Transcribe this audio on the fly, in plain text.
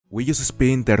We just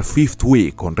spent our 5th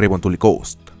week on Revontuli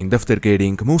Coast, and after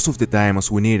getting most of the diamonds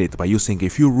we needed by using a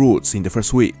few routes in the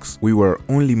first weeks, we were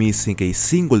only missing a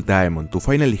single diamond to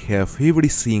finally have every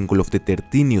single of the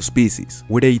 13 new species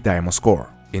with a diamond score,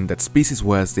 and that species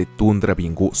was the Tundra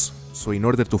Bean Goose. So in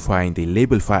order to find a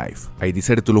level 5, I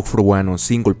decided to look for one on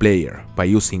single player by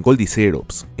using all these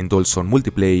setups, and also on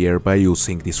multiplayer by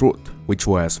using this route, which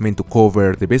was meant to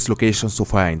cover the best locations to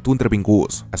find Tundra Bean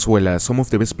Goose, as well as some of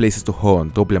the best places to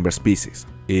hunt upland species.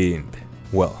 And,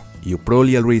 well, you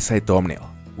probably already saw the thumbnail.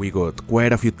 We got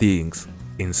quite a few things,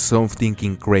 and something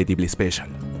incredibly special.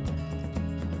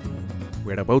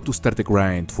 We're about to start the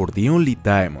grind for the only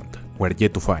diamond we're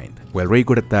yet to find. We already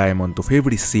got a diamond of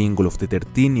every single of the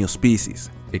 13 new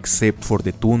species, except for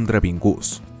the Tundra Bean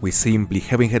Goose. We simply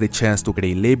haven't had a chance to get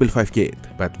a level 5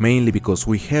 yet, but mainly because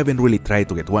we haven't really tried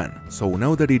to get one. So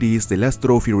now that it is the last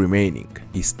trophy remaining,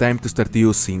 it's time to start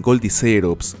using all these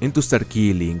setups and to start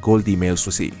killing all the males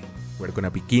we see. We're gonna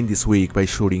begin this week by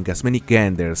shooting as many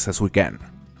ganders as we can,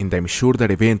 and I'm sure that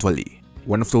eventually,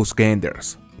 one of those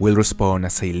ganders will respawn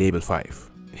as a level 5.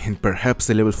 And perhaps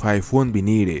the level 5 won't be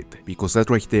needed, because that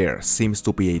right there seems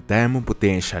to be a diamond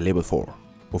potential level 4.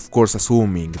 Of course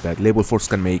assuming that level 4s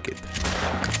can make it.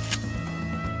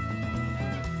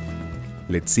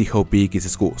 Let's see how big is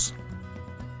this goose.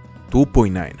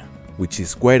 2.9, which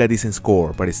is quite a decent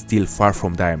score but still far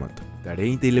from diamond. That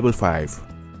ain't a level 5,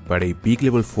 but a big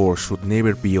level 4 should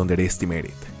never be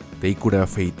underestimated. They could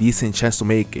have a decent chance to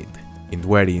make it, and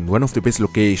we're in one of the best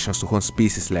locations to hunt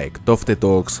species like tufted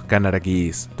dogs, Canada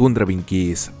geese, tundra bean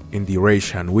geese, and the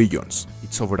Eurasian wigeons.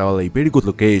 It's overall a very good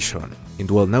location,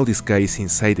 and well, now this guy is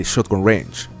inside the shotgun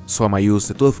range, so I'ma use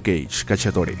the 12 gauge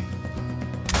cacciatore.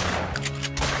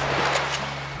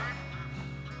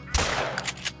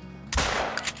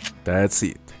 That's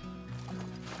it.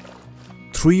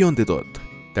 3 on the dot.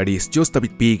 That is just a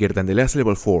bit bigger than the last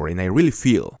level 4, and I really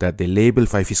feel that the level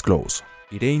 5 is close.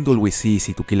 It ain't always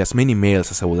easy to kill as many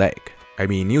males as I would like. I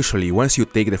mean, usually once you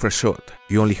take the first shot,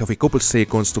 you only have a couple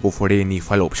seconds to go for any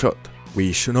follow-up shot,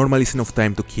 which normally is enough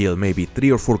time to kill maybe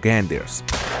 3 or 4 ganders,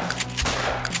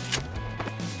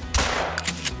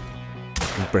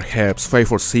 and perhaps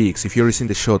 5 or 6 if you're using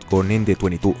the shotgun and the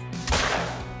 22.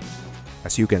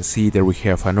 As you can see, there we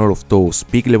have another of those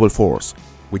big level 4s,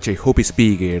 which I hope is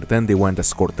bigger than the one that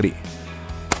scored 3.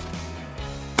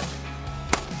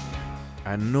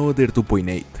 Another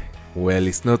 2.8. Well,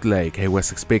 it's not like I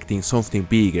was expecting something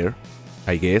bigger,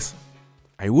 I guess.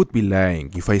 I would be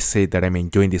lying if I said that I'm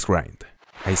enjoying this grind.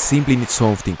 I simply need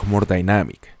something more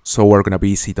dynamic, so we're gonna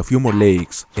visit a few more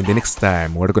lakes, and the next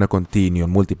time we're gonna continue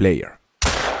on multiplayer.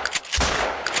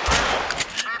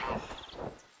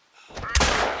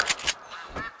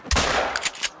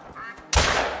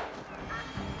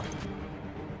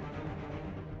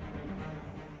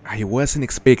 I wasn't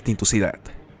expecting to see that.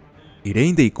 It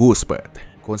ain't a goose, but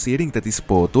considering that this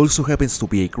spot also happens to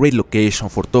be a great location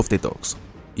for tufted dogs,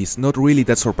 it's not really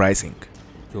that surprising.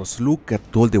 Just look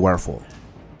at all the waterfall.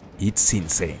 It's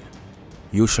insane.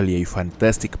 Usually a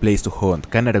fantastic place to hunt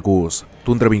Canada goose,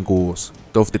 Tundra Bean Goose,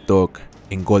 tufted dog,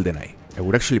 and goldeneye. I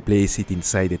would actually place it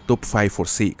inside the top 5 or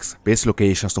 6 best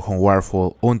locations to hunt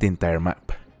waterfall on the entire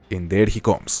map. And there he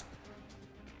comes.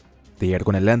 They are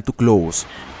gonna land too close,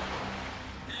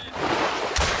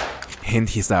 and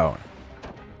he's down.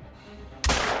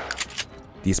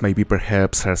 This might be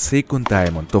perhaps our second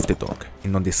diamond of the dog,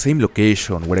 and on the same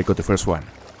location where I got the first one.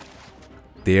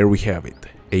 There we have it,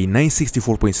 a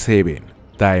 964.7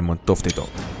 diamond of the dog.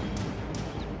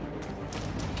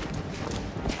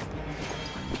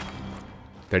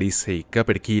 That is a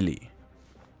Capercaillie,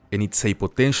 and it's a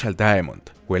potential diamond.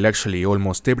 Well, actually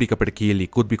almost every Capercaillie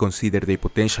could be considered a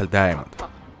potential diamond,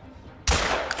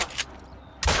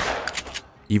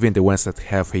 even the ones that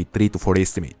have a 3 to 4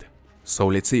 estimate. So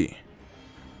let's see.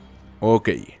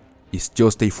 Okay, it's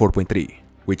just a 4.3,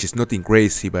 which is nothing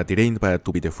crazy, but it ain't bad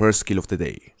to be the first kill of the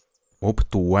day. Up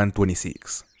to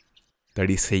 126.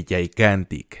 That is a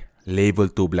gigantic level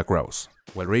 2 black grouse.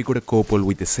 Well, I got a couple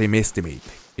with the same estimate,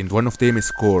 and one of them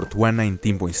scored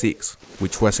 119.6,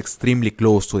 which was extremely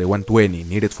close to the 120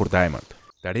 needed for diamond.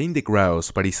 That ain't the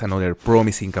grouse, but it's another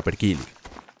promising Capercaillie,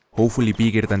 hopefully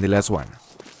bigger than the last one,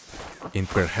 and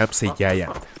perhaps a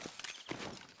giant.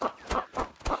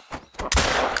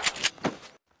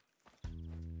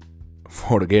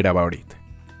 Forget about it.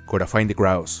 Gotta find the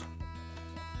grouse.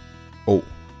 Oh.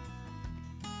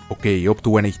 Okay, up to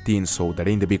 118, so that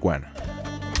ain't the big one.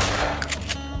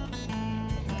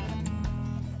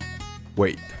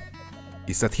 Wait,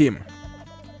 is that him?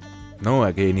 No,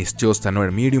 again, it's just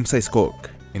another medium-sized cock,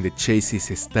 and the chase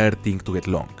is starting to get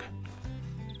long.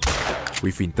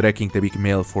 We've been tracking the big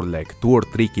male for like 2 or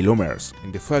 3 kilometers,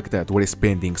 and the fact that we're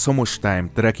spending so much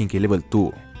time tracking a level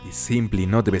 2 is simply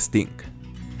not the best thing.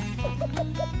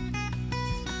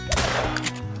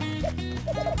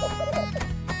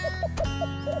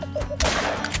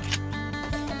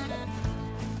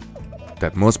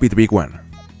 That must be the big one.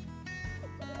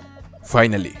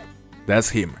 Finally, that's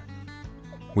him.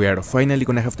 We are finally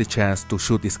gonna have the chance to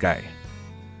shoot this guy.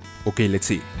 Okay, let's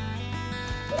see.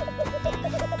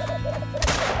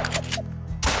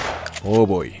 Oh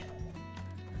boy.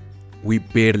 We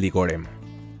barely got him.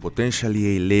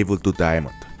 Potentially a level 2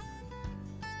 diamond.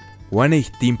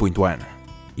 118.1.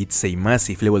 It's a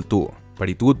massive level 2, but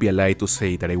it would be a lie to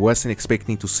say that I wasn't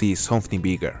expecting to see something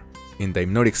bigger. And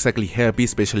I'm not exactly happy,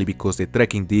 especially because the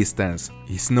tracking distance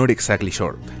is not exactly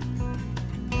short.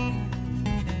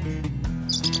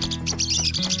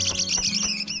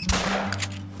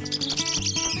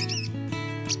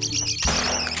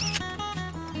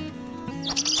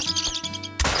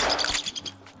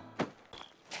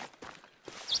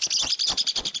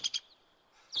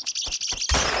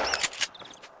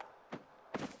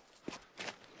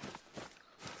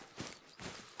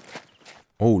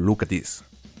 Oh, look at this.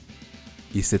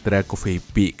 It's the track of a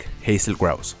big hazel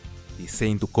grouse. It's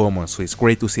ain't too common, so it's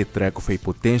great to see a track of a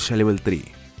potential level 3,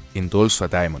 and also a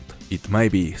diamond. It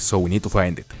might be, so we need to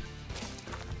find it.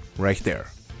 Right there.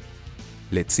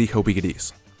 Let's see how big it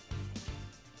is.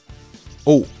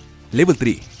 Oh, level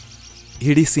 3.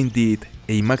 It is indeed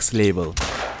a max level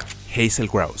hazel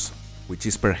grouse, which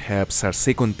is perhaps our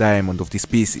second diamond of the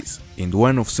species, and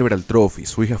one of several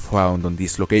trophies we have found on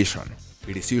this location.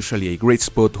 It is usually a great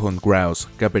spot to hunt grouse,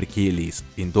 capercaillies,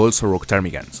 and also rock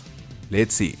ptarmigans.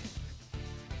 Let's see.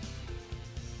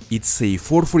 It's a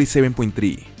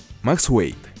 447.3 max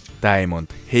weight diamond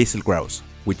hazel grouse,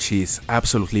 which is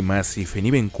absolutely massive and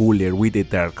even cooler with the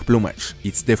dark plumage.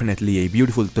 It's definitely a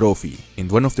beautiful trophy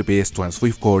and one of the best ones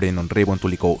we've gotten on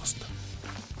Revontuli Coast.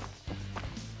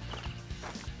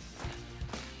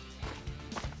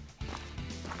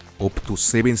 Up to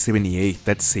 778,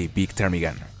 that's a big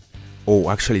ptarmigan.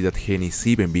 Oh, actually that hen is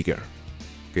even bigger.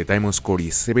 The diamond score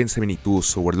is 772,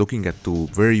 so we're looking at 2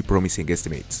 very promising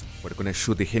estimates. We're gonna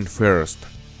shoot the hen first,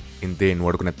 and then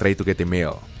we're gonna try to get the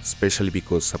male, especially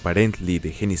because apparently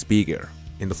the hen is bigger.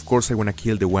 And of course I wanna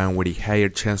kill the one with a higher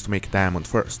chance to make diamond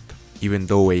first, even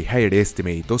though a higher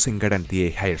estimate doesn't guarantee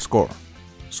a higher score.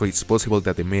 So it's possible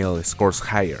that the male scores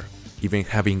higher, even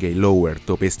having a lower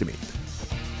top estimate.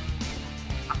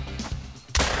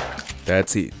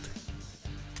 That's it.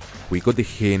 We got the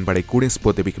hen, but I couldn't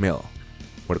spot the big male.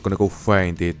 We're gonna go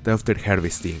find it after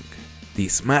harvesting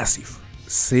this massive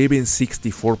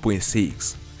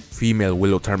 764.6 female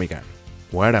willow ptarmigan.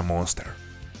 What a monster.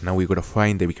 Now we gotta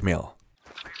find the big male.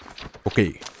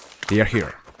 Okay, they are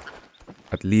here.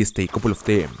 At least a couple of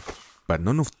them, but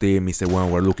none of them is the one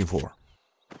we're looking for.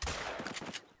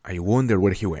 I wonder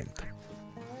where he went.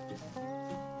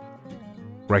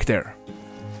 Right there.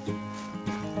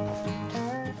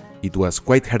 It was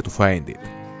quite hard to find it,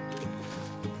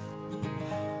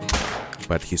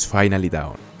 but he's finally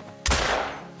down.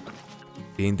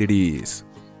 And it is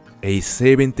a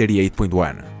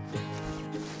 738.1.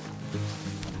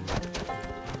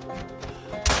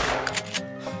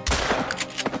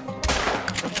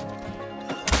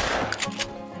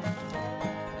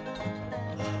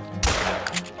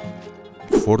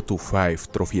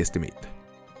 (425) trophy estimate.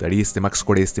 That is the max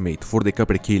score estimate for the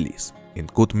Capercaillies,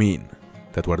 and could mean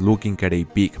that we're looking at a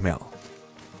big male.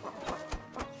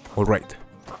 Alright.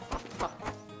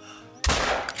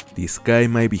 This guy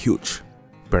might be huge,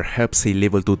 perhaps a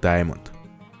level 2 diamond.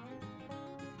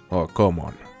 Oh, come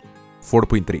on.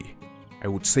 4.3. I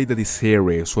would say that this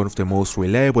area is one of the most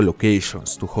reliable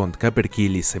locations to hunt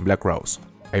capercaillies and black grouse.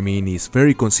 I mean, it's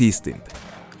very consistent,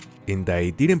 and I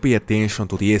didn't pay attention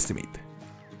to the estimate.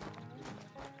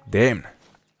 Damn,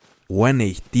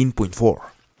 118.4.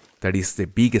 That is the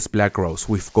biggest black grouse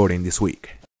we've gotten this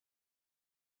week.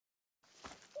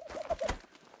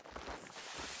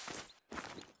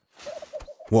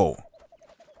 Whoa,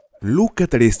 look at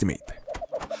that estimate.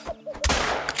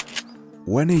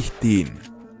 118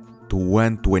 to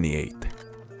 128.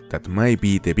 That might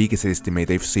be the biggest estimate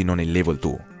I've seen on a level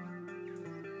 2.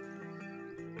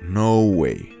 No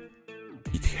way.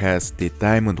 It has the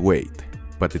diamond weight,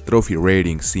 but the trophy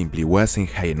rating simply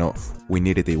wasn't high enough. We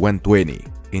needed a 120,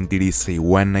 and it is a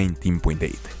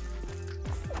 119.8.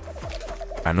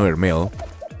 Another male.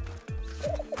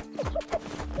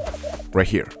 Right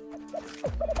here.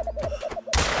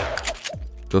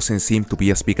 Doesn't seem to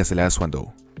be as big as the last one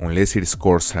though, unless it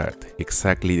scores at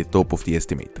exactly the top of the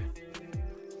estimate.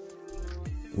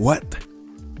 What?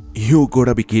 You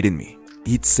gotta be kidding me.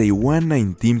 It's a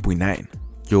 119.9,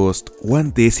 just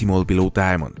one decimal below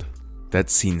diamond.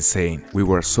 That's insane. We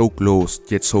were so close,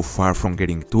 yet so far from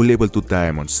getting 2 level 2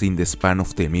 diamonds in the span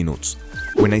of 10 minutes.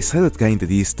 When I saw that guy in the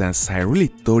distance, I really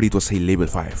thought it was a level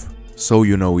 5. So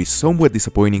you know, it's somewhat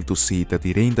disappointing to see that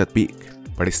it ain't that big.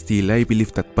 But still, I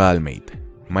believe that Palmate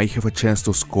might have a chance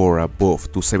to score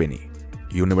above 270.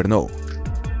 You never know.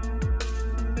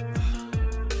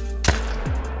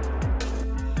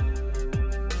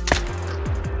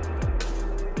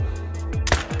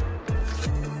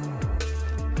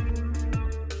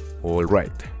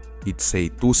 Alright, it's a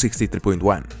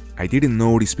 263.1. I didn't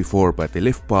notice before, but the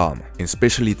left palm, and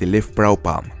especially the left brow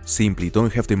palm, simply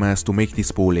don't have the mass to make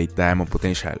this pool a diamond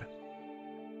potential.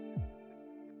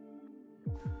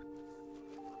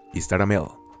 Is that a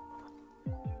male?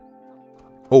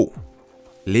 Oh,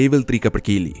 level 3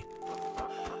 Capercaillie.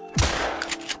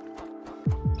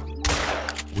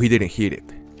 We didn't hit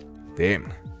it.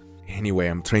 Damn. Anyway,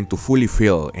 I'm trying to fully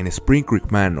fill in a Spring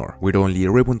Creek manor with only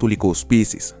Revontuli Coast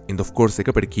species, and of course the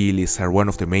Capercaillies are one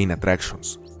of the main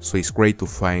attractions, so it's great to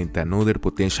find another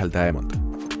potential diamond.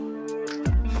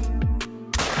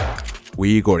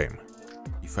 We got him.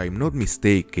 If I'm not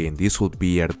mistaken, this will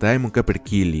be our diamond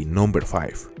Capercaillie number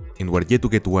 5, and we're yet to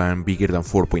get one bigger than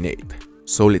 4.8,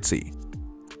 so let's see.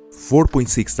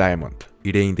 4.6 diamond.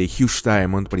 It ain't a huge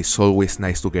diamond, but it's always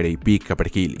nice to get a big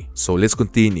Capercaillie. So let's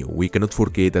continue. We cannot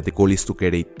forget that the goal is to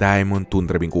get a Giant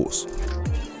Tundra Bean Goose.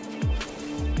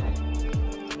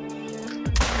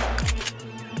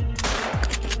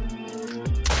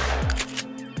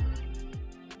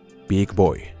 Big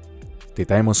boy. The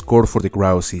diamond score for the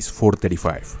grouse is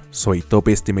 435, so a top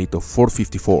estimate of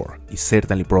 454 is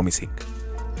certainly promising.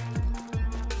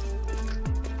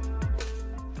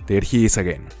 There he is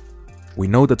again. We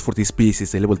know that for this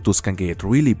species the level 2s can get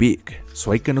really big,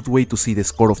 so I cannot wait to see the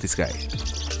score of this guy.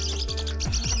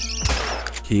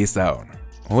 He is down.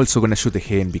 Also gonna shoot the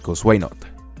hen because why not?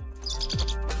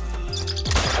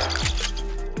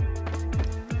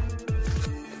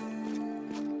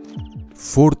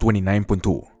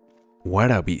 $429.2.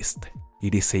 What a beast.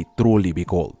 It is a truly big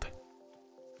gold.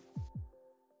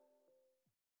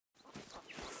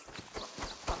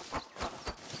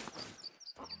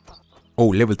 Oh,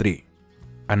 level 3.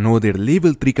 Another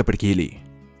level 3 Capercaillie.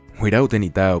 Without any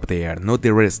doubt, they are not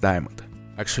the rarest diamond.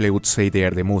 Actually, I would say they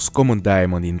are the most common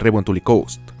diamond in Revontuli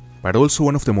Coast, but also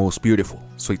one of the most beautiful,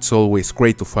 so it's always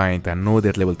great to find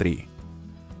another level 3.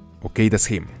 Okay, that's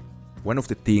him. One of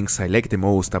the things I like the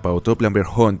most about upland bear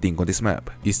hunting on this map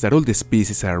is that all the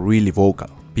species are really vocal,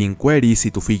 being quite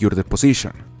easy to figure their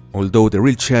position. Although the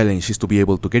real challenge is to be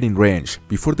able to get in range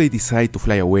before they decide to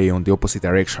fly away on the opposite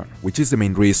direction, which is the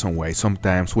main reason why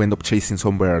sometimes we end up chasing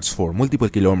some birds for multiple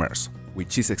kilometers,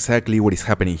 which is exactly what is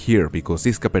happening here because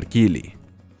this Capercaillie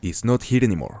is not here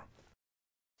anymore.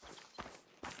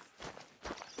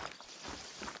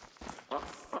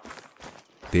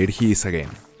 There he is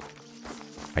again.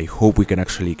 I hope we can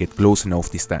actually get close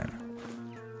enough this time.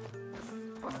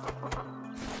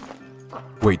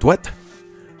 Wait, what?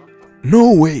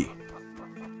 No way!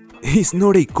 He's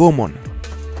not a common.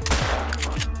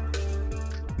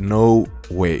 No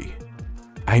way.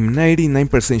 I'm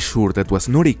 99% sure that was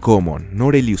not a common,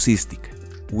 not a leucistic,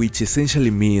 which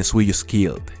essentially means we just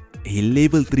killed a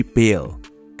level 3 pale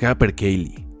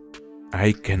Capercaillie.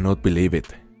 I cannot believe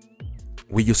it.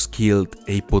 We just killed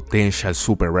a potential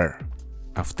super rare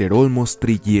after almost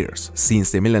 3 years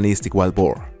since the melanistic wild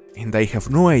boar, and I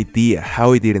have no idea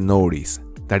how I didn't notice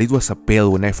that it was a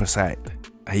pale when I first saw it.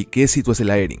 I guess it was a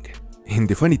lighting. And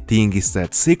the funny thing is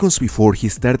that seconds before he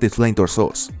started flying towards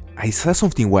us, I saw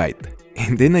something white,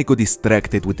 and then I got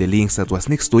distracted with the lynx that was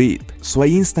next to it, so I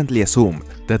instantly assumed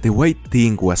that the white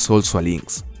thing was also a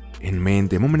lynx. And man,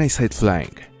 the moment I saw it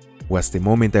flying was the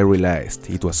moment I realized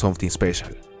it was something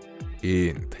special.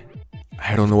 And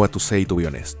I don't know what to say, to be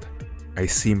honest. I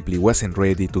simply wasn't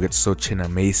ready to get such an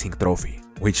amazing trophy,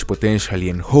 which potentially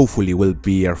and hopefully will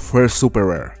be our first super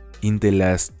rare in the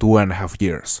last 2.5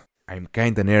 years. I'm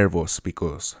kinda nervous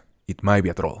because it might be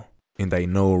a troll, and I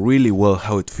know really well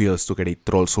how it feels to get a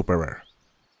troll super rare.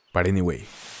 But anyway,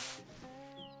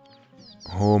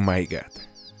 oh my god,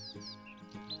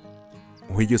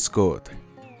 we just got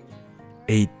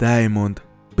a diamond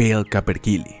pale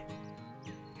Capercaillie.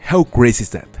 How crazy is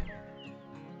that?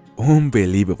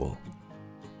 Unbelievable.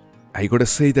 I gotta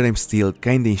say that I'm still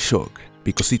kinda in shock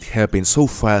because it happened so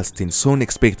fast and so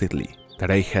unexpectedly that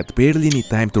I had barely any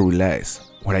time to realize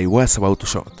what I was about to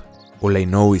shoot. All I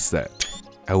know is that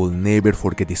I will never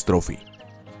forget this trophy.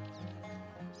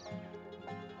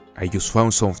 I just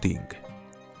found something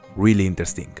really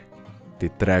interesting. The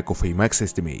track of a max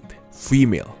estimate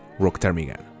female rock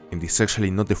ptarmigan. And this is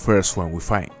actually not the first one we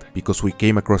find, because we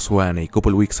came across one a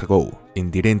couple weeks ago,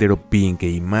 and it ended up being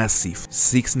a massive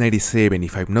 697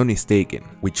 if I'm not mistaken,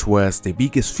 which was the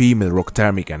biggest female rock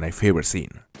ptarmigan I've ever seen.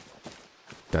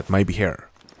 That might be her.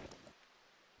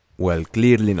 Well,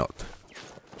 clearly not.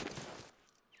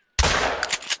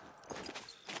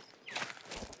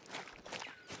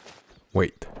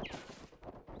 Wait.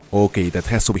 Okay, that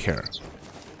has to be her.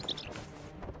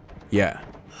 Yeah.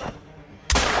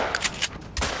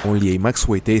 Only a max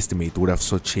weight estimate would have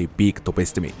such a big top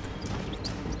estimate.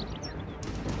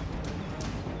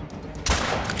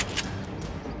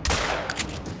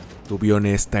 To be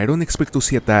honest, I don't expect to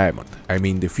see a diamond. I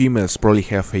mean, the females probably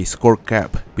have a score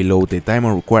cap below the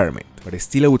diamond requirement, but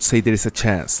still I would say there is a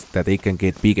chance that they can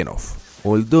get big enough.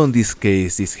 Although in this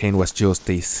case this hen was just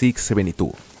a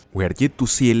 672. We are yet to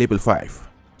see a level 5,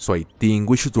 so I think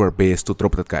we should do our best to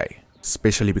drop that guy.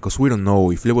 Especially because we don't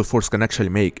know if level 4s can actually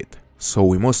make it, so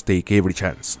we must take every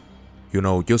chance. You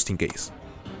know, just in case.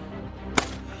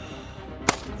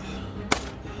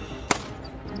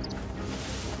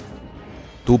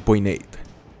 .8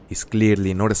 is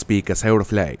clearly not as big as I would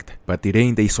have liked, but it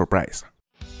ain't a surprise.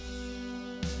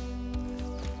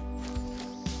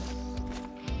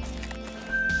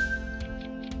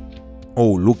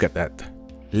 Oh, look at that.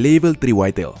 Level 3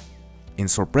 whitetail. And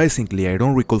surprisingly, I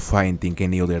don't recall finding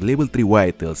any other level 3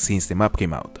 whitetail since the map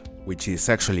came out, which is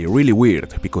actually really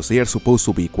weird because they are supposed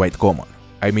to be quite common.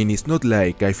 I mean, it's not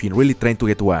like I've been really trying to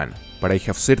get one, but I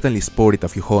have certainly spotted a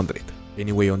few hundred.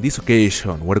 Anyway, on this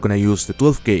occasion, we're gonna use the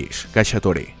 12 gauge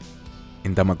Cacciatore,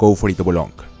 and I'ma go for it double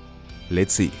long.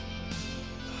 Let's see.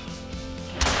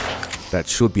 That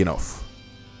should be enough.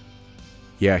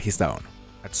 Yeah, he's down.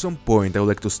 At some point I would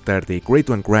like to start a Grade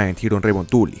 1 grind here on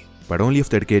Revontuli, but only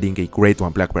after getting a Grade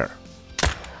 1 black bear,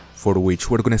 for which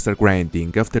we're gonna start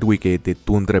grinding after we get the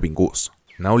Tundra Bean Goose.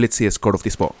 Now let's see a score of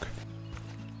this buck.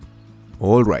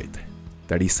 Alright,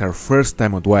 that is our first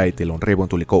diamond whitetail on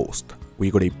Revontuli Coast. We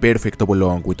got a perfect double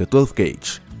long with the 12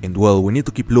 gauge, and well, we need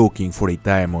to keep looking for a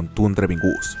diamond Tundra Bean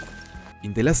Goose.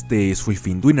 In the last days we've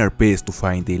been doing our best to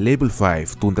find a level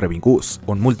 5 Tundra Bean Goose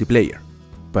on multiplayer,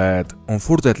 but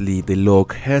unfortunately the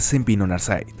luck hasn't been on our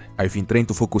side. I've been trying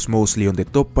to focus mostly on the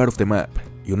top part of the map,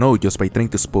 you know, just by trying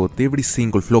to spot every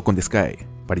single flock on the sky,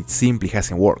 but it simply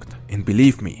hasn't worked. And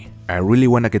believe me, I really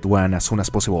wanna get one as soon as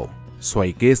possible. So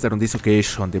I guess that on this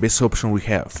occasion the best option we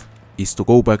have is to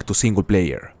go back to single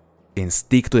player and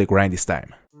stick to the grind this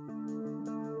time.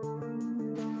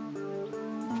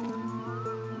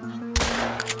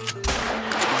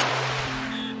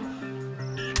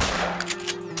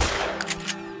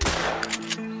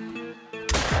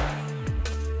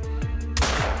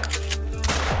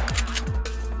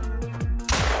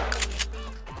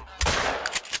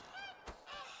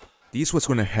 This was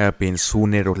gonna happen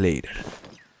sooner or later.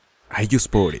 I just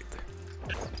spotted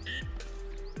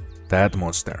that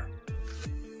monster.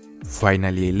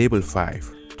 Finally a level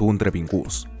 5 Tundra Bean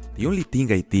Goose. The only thing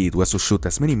I did was to shoot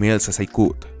as many males as I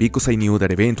could, because I knew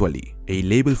that eventually a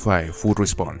level 5 would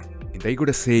respawn. And I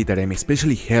gotta say that I'm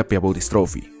especially happy about this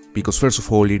trophy, because first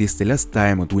of all it is the last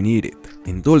diamond we needed,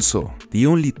 and also the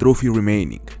only trophy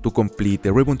remaining to complete the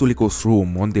Revontuli Coast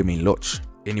room on the main lodge.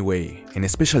 Anyway, a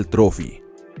special trophy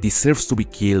deserves to be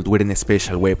killed with a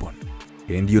special weapon,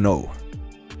 and you know,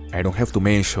 I don't have to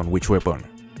mention which weapon.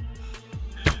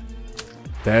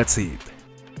 That's it.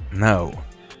 Now,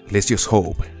 let's just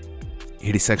hope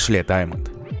it is actually a diamond.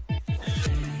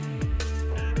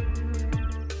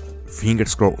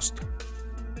 Fingers crossed.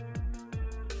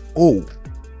 Oh,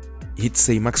 it's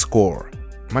a max score,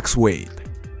 max weight,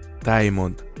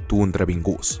 diamond Tundra Bean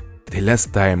Goose. The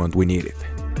last diamond we needed.